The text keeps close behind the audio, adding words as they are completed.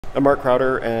I'm Mark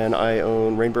Crowder, and I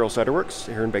own Rain Barrel Cider Works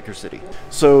here in Baker City.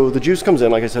 So the juice comes in,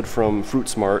 like I said, from Fruit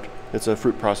Smart. It's a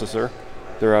fruit processor.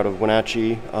 They're out of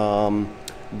Wenatchee.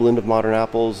 Blend of modern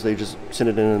apples. They just send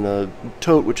it in a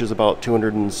tote, which is about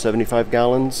 275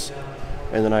 gallons,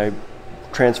 and then I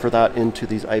transfer that into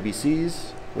these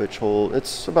IBCs, which hold,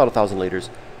 it's about 1,000 liters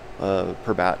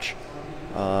per batch.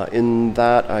 In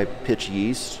that, I pitch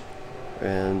yeast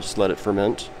and just let it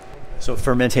ferment. So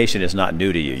fermentation is not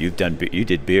new to you. You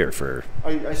did beer for.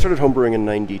 I started homebrewing in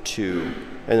 '92,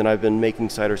 and then I've been making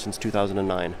cider since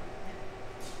 2009.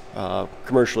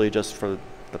 Commercially, just for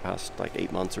the past like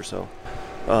 8 months or so.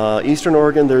 Eastern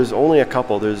Oregon, there's only a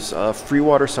couple. There's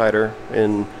Freewater Cider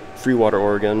in Freewater,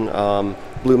 Oregon,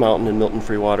 Blue Mountain in Milton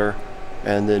Freewater,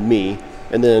 and then me.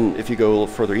 And then if you go a little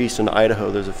further east in Idaho,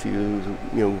 there's a few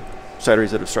cideries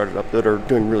that have started up that are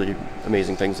doing really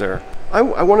amazing things there.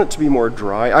 I want it to be more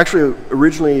dry. Actually,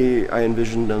 originally I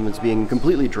envisioned them as being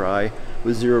completely dry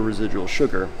with zero residual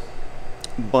sugar,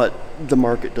 but the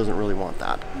market doesn't really want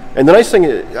that. And the nice thing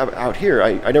out here,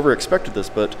 I never expected this,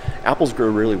 but apples grow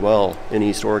really well in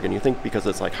East Oregon. You think because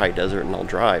it's like high desert and all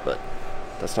dry, but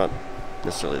that's not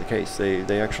necessarily the case.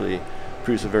 They actually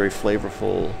produce a very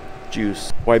flavorful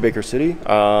juice. Why Baker City?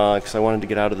 Because I wanted to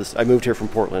get out of this. I moved here from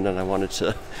Portland and I wanted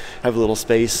to have a little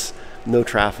space, no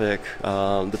traffic.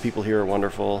 The people here are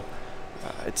wonderful.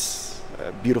 It's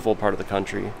a beautiful part of the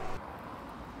country.